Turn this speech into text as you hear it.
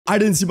I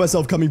didn't see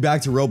myself coming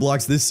back to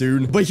Roblox this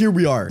soon, but here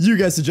we are. You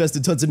guys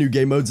suggested tons of new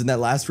game modes in that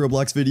last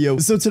Roblox video,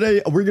 so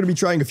today we're gonna be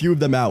trying a few of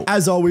them out.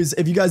 As always,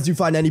 if you guys do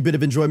find any bit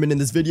of enjoyment in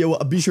this video,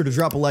 be sure to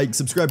drop a like,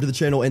 subscribe to the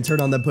channel, and turn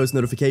on them post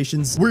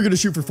notifications. We're gonna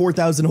shoot for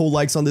 4,000 whole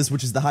likes on this,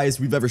 which is the highest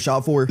we've ever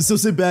shot for. So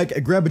sit back,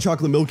 grab a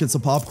chocolate milk and some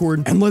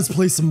popcorn, and let's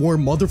play some more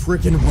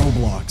motherfrickin'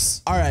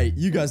 Roblox. All right,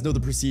 you guys know the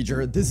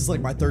procedure. This is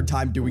like my third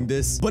time doing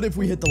this, but if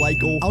we hit the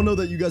like goal, I'll know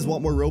that you guys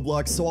want more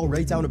Roblox, so I'll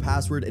write down a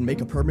password and make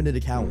a permanent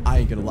account. I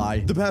ain't gonna lie.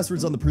 The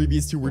passwords on the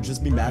previous two were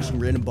just me mashing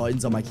random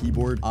buttons on my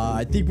keyboard.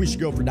 I think we should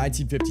go for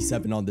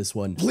 1957 on this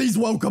one. Please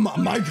welcome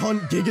my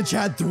cunt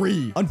GigaChad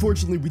 3.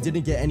 Unfortunately, we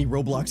didn't get any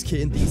Roblox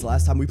kitten things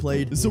last time we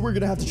played, so we're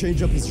gonna have to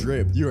change up his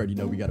drip. You already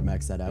know we gotta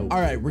max that out. All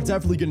right, we're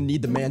definitely gonna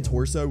need the man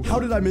torso. How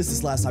did I miss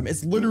this last time?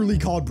 It's literally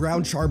called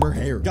brown charmer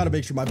hair. Gotta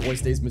make sure my boy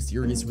stays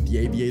mysterious with the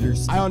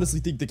aviators. I honestly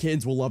think the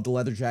kittens will love the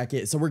leather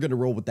jacket, so we're gonna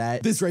roll with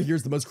that. This right here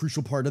is the most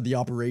crucial part of the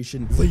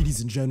operation.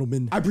 Ladies and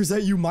gentlemen, I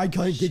present you my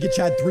cunt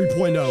GigaChad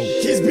 3.0.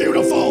 He's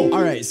beautiful.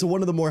 All right, so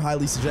one of the more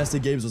highly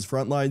suggested games was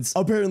Frontlines.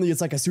 Apparently, it's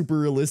like a super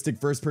realistic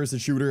first-person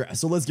shooter,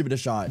 so let's give it a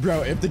shot.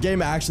 Bro, if the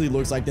game actually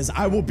looks like this,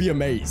 I will be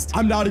amazed.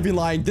 I'm not even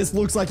lying. This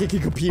looks like it can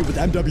compete with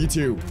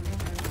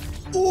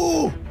MW2.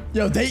 Ooh,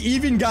 yo, they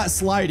even got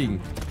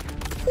sliding.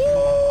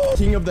 Ooh.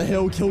 King of the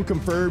Hill, kill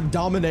confirmed,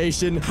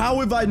 domination. How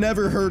have I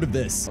never heard of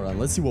this? Hold on,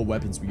 let's see what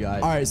weapons we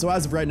got. All right, so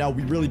as of right now,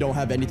 we really don't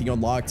have anything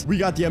unlocked. We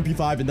got the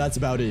MP5, and that's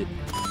about it.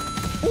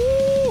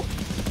 Ooh.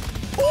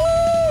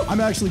 Ooh. I'm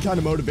actually kind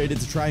of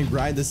motivated to try and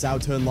grind this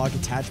out to unlock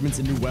attachments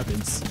and new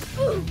weapons.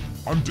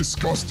 I'm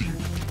disgusting.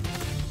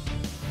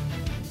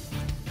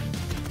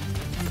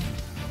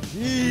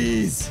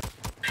 Jeez.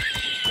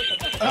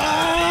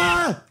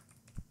 Ah!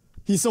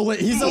 He's so lit.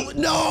 He's so lit.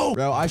 No!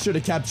 Bro, I should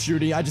have kept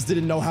shooting. I just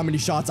didn't know how many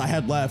shots I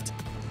had left.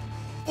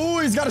 Oh,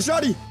 he's got a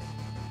shotty.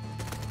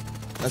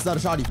 That's not a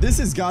shotty. This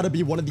has got to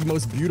be one of the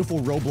most beautiful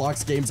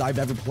Roblox games I've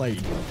ever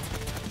played.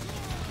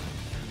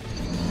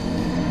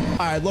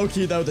 All right,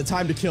 low-key, though, the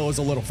time to kill is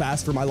a little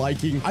fast for my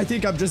liking. I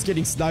think I'm just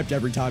getting sniped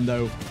every time,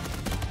 though.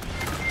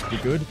 You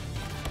good?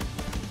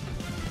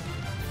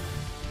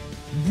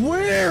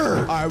 Where?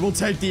 All right, we'll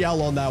take the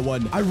L on that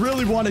one. I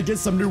really want to get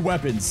some new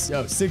weapons.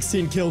 Yo,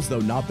 16 kills, though.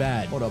 Not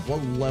bad. Hold up.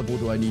 What level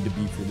do I need to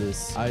be for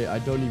this? I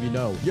don't even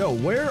know. Yo,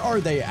 where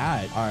are they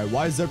at? All right,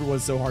 why is everyone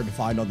so hard to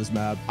find on this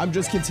map? I'm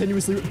just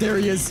continuously... There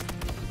he is.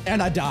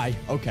 And I die.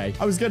 Okay.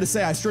 I was going to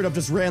say, I straight up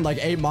just ran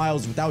like 8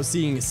 miles without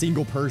seeing a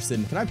single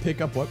person. Can I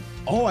pick up what?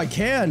 Oh, I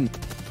can.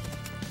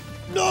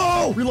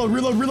 No! Reload,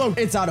 reload, reload.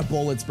 It's out of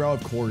bullets, bro.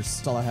 Of course.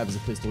 That's all I have is a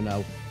pistol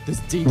now. This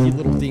dinky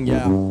little thing,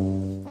 yeah.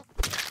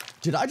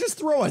 Did I just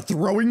throw a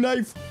throwing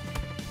knife?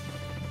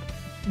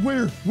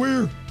 Where?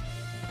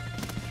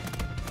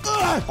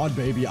 Ah! On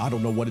baby, I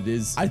don't know what it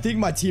is. I think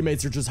my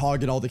teammates are just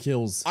hogging all the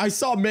kills. I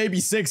saw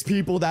maybe 6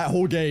 people that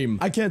whole game.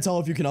 I can't tell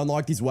if you can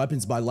unlock these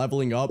weapons by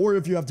leveling up or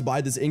if you have to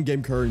buy this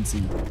in-game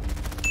currency.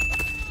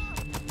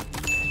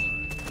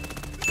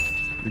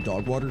 Your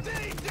dog water?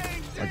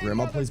 My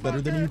grandma plays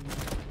better than you?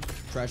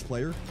 Trash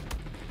player?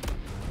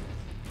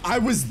 I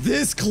was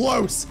this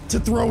close to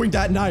throwing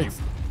that knife.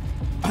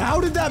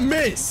 How did that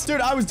miss?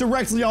 Dude, I was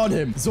directly on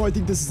him. So I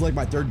think this is like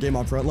my 3rd game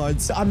on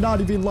Frontlines. I'm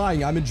not even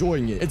lying. I'm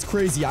enjoying it. It's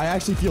crazy. I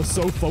actually feel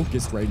so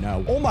focused right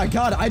now. Oh my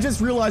God. I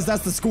just realized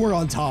that's the score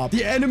on top.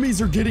 The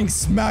enemies are getting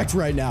smacked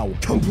right now.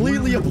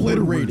 Completely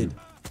obliterated.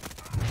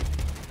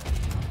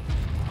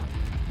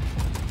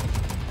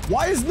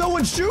 Why is no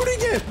one shooting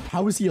it?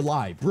 How is he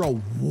alive? Bro,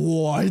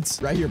 what?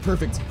 Right here.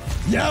 Perfect.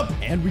 Yep.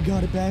 And we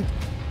got it back.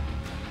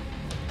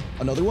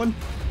 Another one?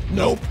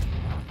 Nope.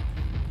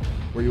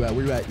 Where you at?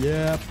 Where you at?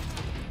 Yep.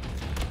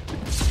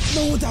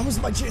 No, that was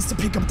my chance to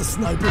pick up the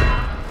sniper.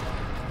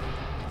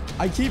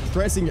 I keep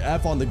pressing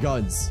F on the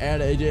guns,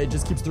 and it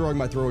just keeps throwing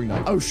my throwing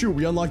knife. Oh, shoot,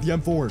 we unlocked the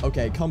M4.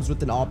 Okay, it comes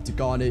with an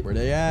optic on it. Where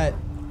they at?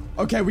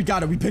 Okay, we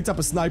got it. We picked up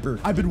a sniper.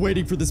 I've been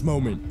waiting for this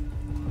moment.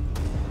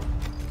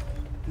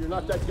 You're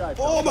not that guy.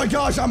 Oh my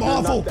gosh, I'm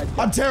awful.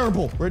 I'm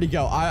terrible. Where'd he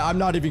go? I'm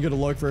not even gonna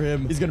look for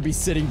him. He's gonna be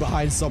sitting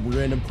behind some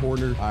random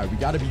corner. All right, we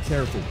gotta be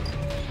careful.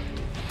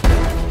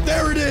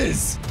 There it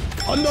is.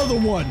 Another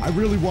one. I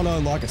really want to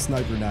unlock a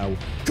sniper now.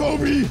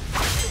 Kobe.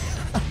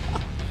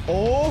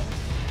 Oh.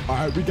 All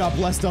right, we got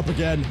blessed up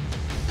again.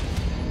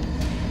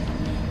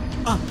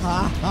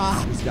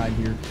 There's a guy in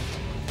here.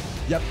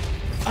 Yep.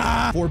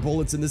 4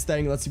 bullets in this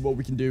thing. Let's see what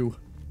we can do.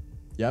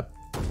 Yep.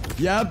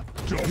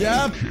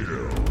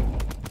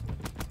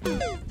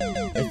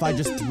 If I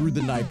just threw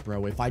the knife,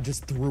 bro. If I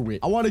just threw it.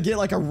 I want to get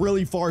like a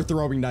really far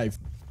throwing knife.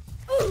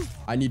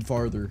 I need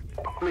farther.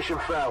 Mission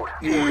failed.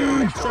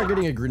 Try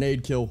getting a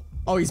grenade kill.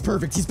 Oh, he's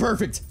perfect. He's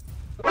perfect.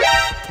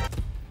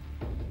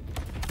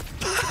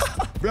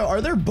 Bro, are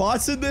there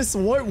bots in this?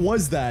 What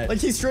was that? Like,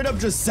 he straight up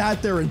just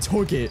sat there and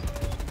took it.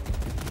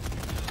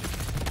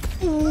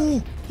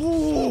 Ooh,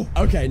 Ooh.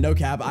 Okay, no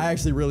cap. I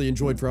actually really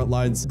enjoyed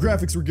Frontlines.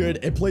 Graphics were good.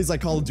 It plays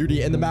like Call of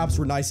Duty, and the maps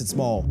were nice and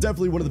small.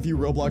 Definitely one of the few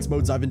Roblox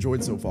modes I've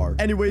enjoyed so far.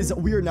 Anyways,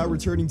 we are now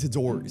returning to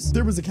doors.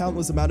 There was a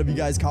countless amount of you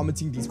guys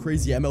commenting these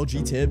crazy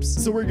MLG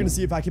tips, so we're gonna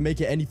see if I can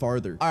make it any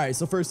farther. All right,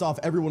 so first off,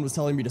 everyone was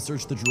telling me to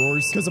search the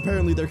drawers, because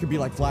apparently there could be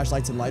like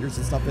flashlights and lighters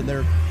and stuff in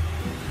there.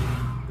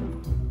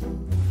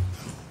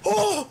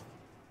 Oh!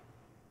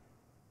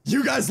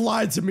 You guys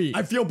lied to me.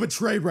 I feel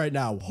betrayed right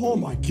now. Oh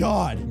my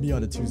god. Me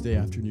on a Tuesday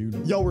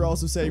afternoon. Y'all were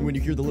also saying when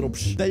you hear the little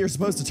psh, that you're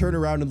supposed to turn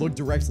around and look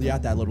directly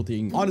at that little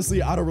thing.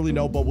 Honestly, I don't really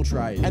know, but we'll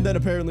try it. And then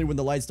apparently when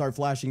the lights start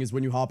flashing is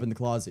when you hop in the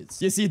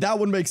closets. You see, that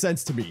one makes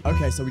sense to me.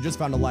 Okay, so we just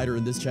found a lighter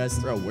in this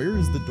chest. Bro, where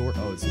is the door?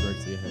 Oh, it's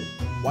directly ahead.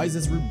 Why is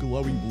this room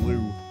glowing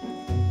blue?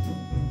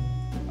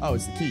 Oh,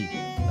 it's the key.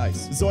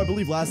 Nice. So I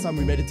believe last time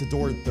we made it to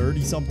door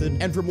 30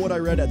 something. And from what I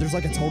read, there's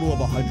like a total of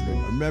 100.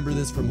 I remember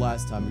this from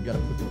last time. We gotta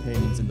put the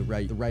paintings in the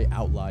right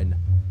outline.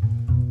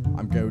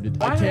 I'm goated.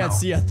 Wow. I can't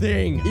see a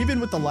thing. Even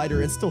with the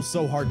lighter, it's still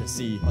so hard to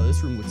see. Oh,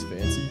 this room looks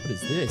fancy. What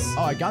is this?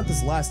 Oh, I got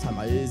this last time.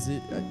 I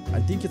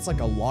think it's like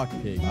a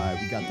lockpick. All right,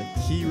 we got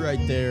the key right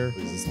there. What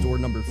is this? Door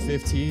number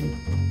 15.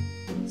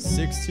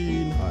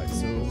 16. All right,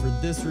 so for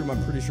this room,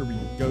 I'm pretty sure we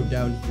can go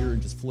down here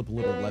and just flip a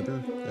little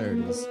lever. There it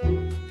is.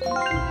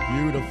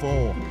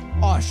 Beautiful.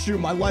 Oh, shoot,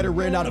 my lighter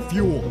ran out of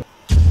fuel.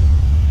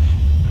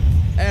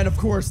 And of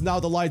course, now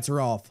the lights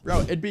are off.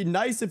 Bro, it'd be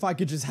nice if I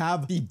could just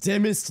have the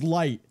dimmest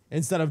light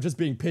instead of just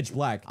being pitch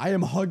black. I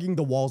am hugging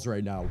the walls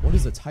right now. What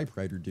does a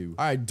typewriter do?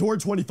 All right, door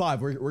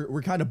 25.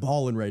 We're kind of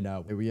balling right now.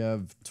 Okay, we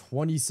have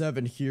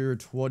 27 here,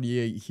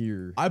 28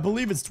 here. I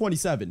believe it's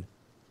 27.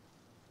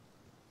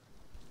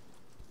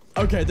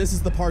 Okay, this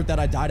is the part that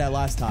I died at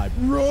last time.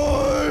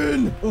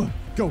 Run!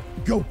 Go,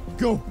 go,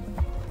 go,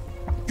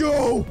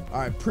 go! All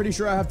right, pretty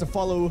sure I have to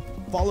follow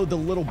the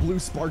little blue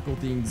sparkle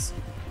things.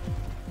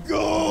 Go!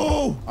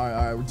 All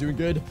right, we're doing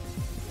good.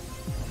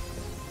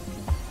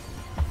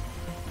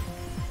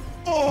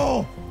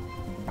 Oh!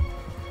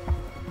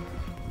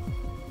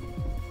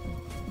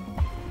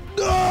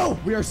 No!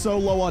 We are so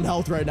low on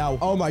health right now.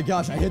 Oh my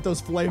gosh, I hit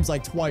those flames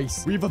like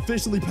twice. We've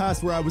officially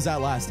passed where I was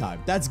at last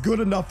time. That's good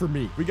enough for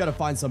me. We gotta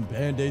find some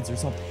band-aids or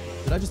something.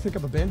 Did I just pick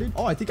up a band-aid?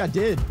 Oh, I think I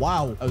did.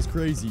 Wow, that was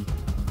crazy.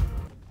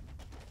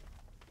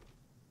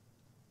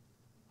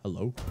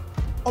 Hello?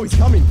 Oh, he's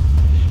coming.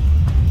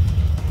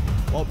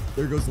 Oh,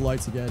 there goes the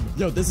lights again.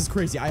 Yo, this is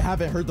crazy. I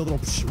haven't heard the little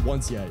psh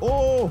once yet.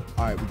 Oh!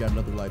 All right, we got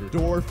another lighter.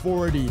 Door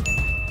 40.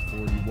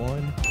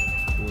 41.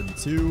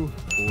 42.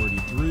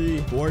 43.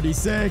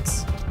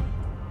 46.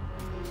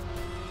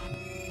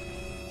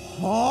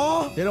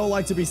 Huh? They don't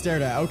like to be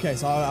stared at. Okay,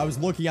 so I was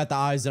looking at the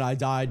eyes and I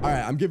died. All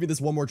right, I'm giving this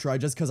one more try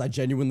just because I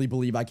genuinely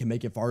believe I can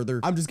make it farther.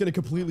 I'm just gonna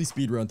completely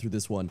speedrun through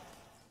this one.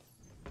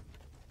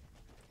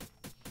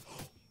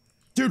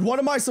 Dude, what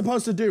am I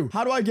supposed to do?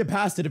 How do I get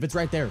past it if it's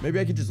right there? Maybe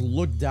I could just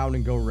look down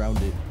and go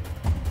around it.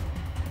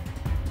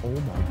 Oh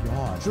my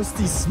god. Just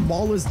the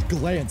smallest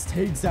glance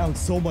takes down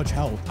so much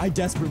health. I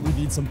desperately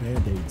need some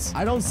band-aids.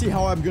 I don't see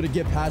how I'm gonna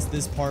get past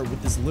this part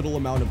with this little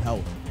amount of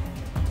health.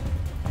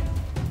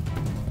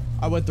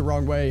 I went the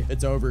wrong way.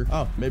 It's over.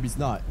 Oh, maybe it's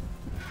not.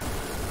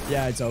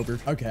 Yeah, it's over.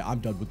 Okay, I'm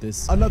done with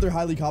this. Another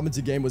highly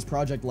commented game was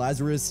Project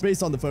Lazarus.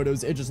 Based on the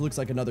photos, it just looks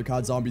like another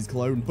COD Zombies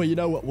clone. But you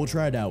know what? We'll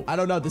try it out. I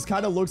don't know. This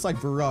kind of looks like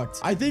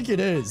Verrucked. I think it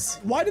is.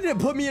 Why did it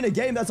put me in a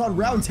game that's on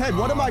round 10?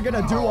 What am I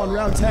gonna do on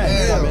round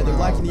 10? Yeah, man, they're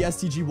lacking the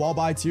STG wall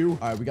buy too.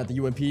 All right, we got the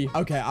UMP.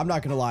 Okay, I'm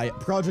not gonna lie.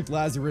 Project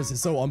Lazarus is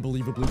so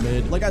unbelievably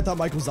mid. Like, I thought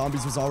Michael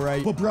Zombies was all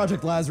right, but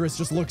Project Lazarus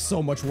just looks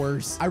so much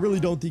worse. I really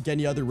don't think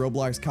any other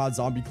Roblox COD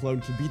Zombie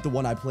clone can beat the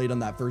one I played on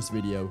that first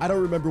video. I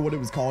don't remember what it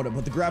was called,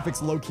 but the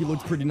graphics low-key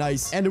looked pretty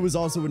nice, and it was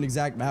also an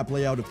exact map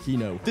layout of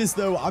Kino. This,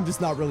 though, I'm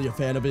just not really a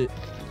fan of it.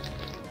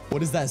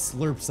 What is that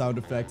slurp sound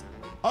effect?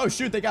 Oh,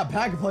 shoot, they got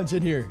Pack-a-Punch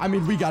in here. I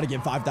mean, we gotta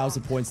get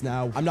 5,000 points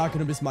now. I'm not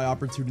gonna miss my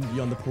opportunity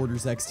on the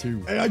Porter's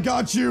X2. Hey, I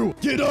got you!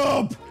 Get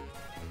up!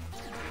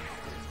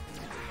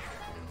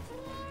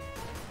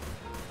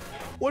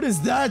 What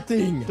is that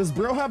thing? Does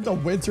bro have the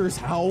Winter's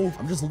Howl?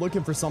 I'm just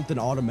looking for something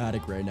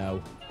automatic right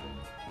now.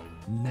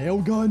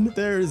 Nail gun?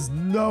 There is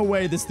no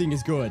way this thing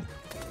is good.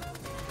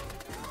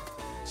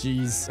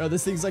 Jeez. Oh,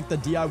 this thing's like the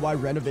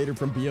DIY renovator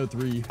from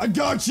BO3. I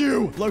got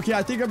you! Loki,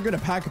 I think I'm gonna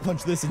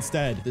Pack-a-Punch this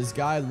instead. This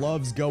guy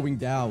loves going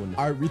down.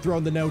 All right, we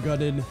throwing the nail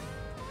gun in.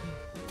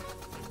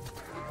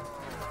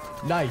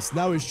 Nice.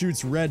 Now it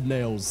shoots red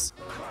nails.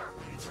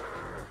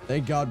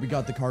 Thank God we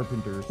got the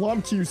carpenter.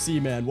 Plum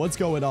QC, man. What's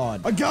going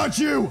on? I got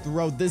you!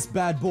 Throw this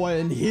bad boy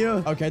in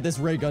here. Okay, this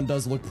ray gun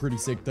does look pretty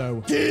sick,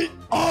 though. Get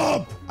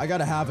up! I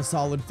gotta have a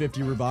solid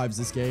 50 revives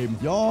this game.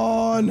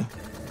 Yawn!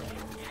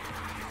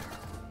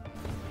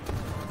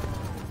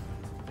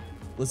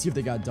 Let's see if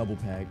they got double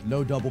pack.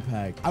 No double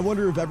pack. I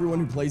wonder if everyone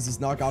who plays these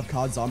knockoff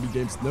COD zombie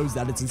games knows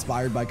that it's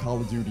inspired by Call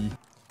of Duty.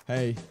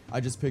 Hey, I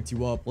just picked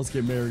you up. Let's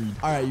get married.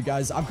 All right, you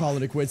guys, I'm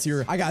calling it quits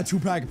here. I got 2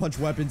 pack-a-punch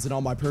weapons and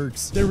all my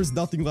perks. There was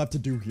nothing left to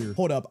do here.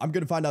 Hold up, I'm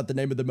gonna find out the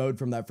name of the mode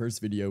from that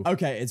first video.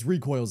 Okay, it's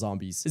recoil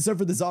zombies. Except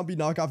for the zombie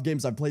knockoff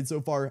games I've played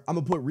so far, I'm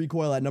gonna put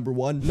recoil at number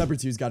 1. Number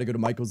 2's gotta go to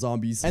Michael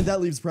Zombies. And that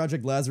leaves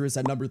Project Lazarus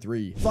at number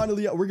 3.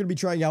 Finally, we're gonna be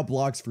trying out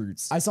Blox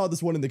Fruits. I saw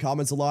this one in the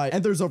comments a lot,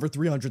 and there's over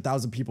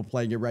 300,000 people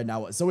playing it right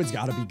now, so it's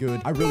gotta be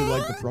good. I really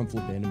like the front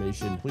flip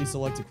animation. Please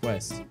select a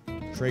quest.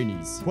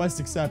 Trainees. Quest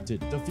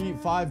accepted. Defeat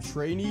 5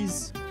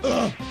 trainees.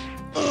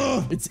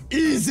 It's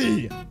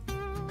easy.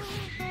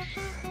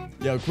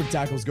 Yo, quick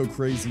tackles go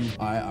crazy.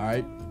 All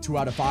right. 2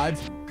 out of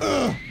 5.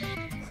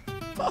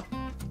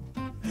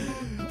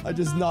 I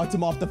just knocked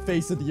him off the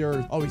face of the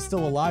earth. Oh, he's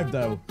still alive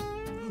though.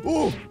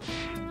 Ooh.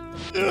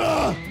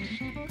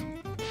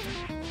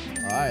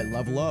 Alright,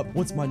 level up.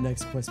 What's my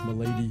next quest,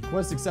 milady?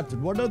 Quest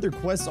accepted. What other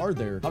quests are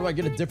there? How do I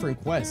get a different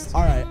quest?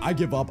 Alright, I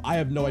give up. I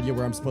have no idea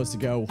where I'm supposed to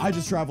go. I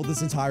just traveled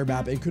this entire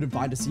map and couldn't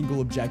find a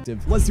single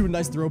objective. Let's do a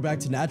nice throwback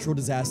to natural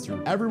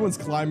disaster. Everyone's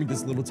climbing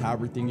this little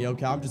tower thingy.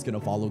 Okay, I'm just gonna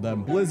follow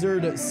them.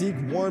 Blizzard, seek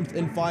warmth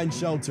and find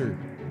shelter.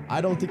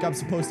 I don't think I'm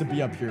supposed to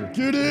be up here.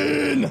 Get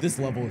in! This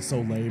level is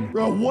so lame.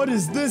 Bro, what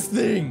is this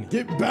thing?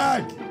 Get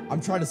back! I'm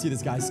trying to see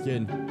this guy's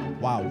skin.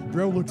 Wow,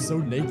 bro looks so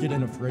naked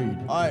and afraid.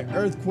 All right,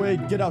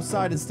 earthquake, get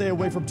outside and stay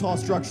away from tall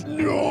structures.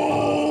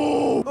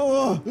 No!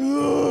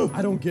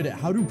 I don't get it.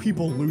 How do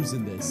people lose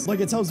in this? Like,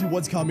 it tells you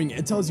what's coming,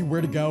 it tells you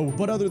where to go,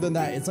 but other than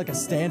that, it's like a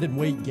stand and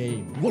wait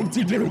game. Won't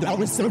you do that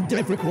was so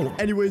difficult?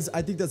 Anyways,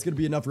 I think that's gonna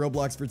be enough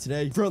Roblox for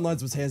today.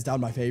 Frontlines was hands down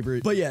my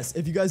favorite. But yes,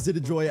 if you guys did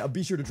enjoy it,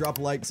 be sure to drop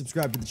a like,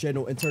 subscribe to the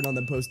channel, and turn on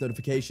them post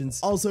notifications.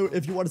 Also,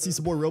 if you want to see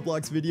some more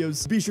Roblox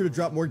videos, be sure to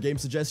drop more game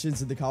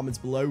suggestions in the comments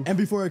below. And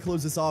before I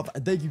close this off,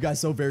 thank you guys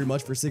so very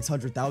much for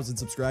 600,000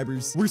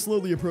 subscribers. We're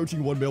slowly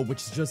approaching 1 mil,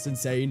 which is just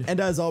insane. And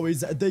as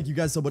always, thank you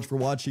guys so much for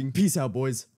watching. Peace out, boys.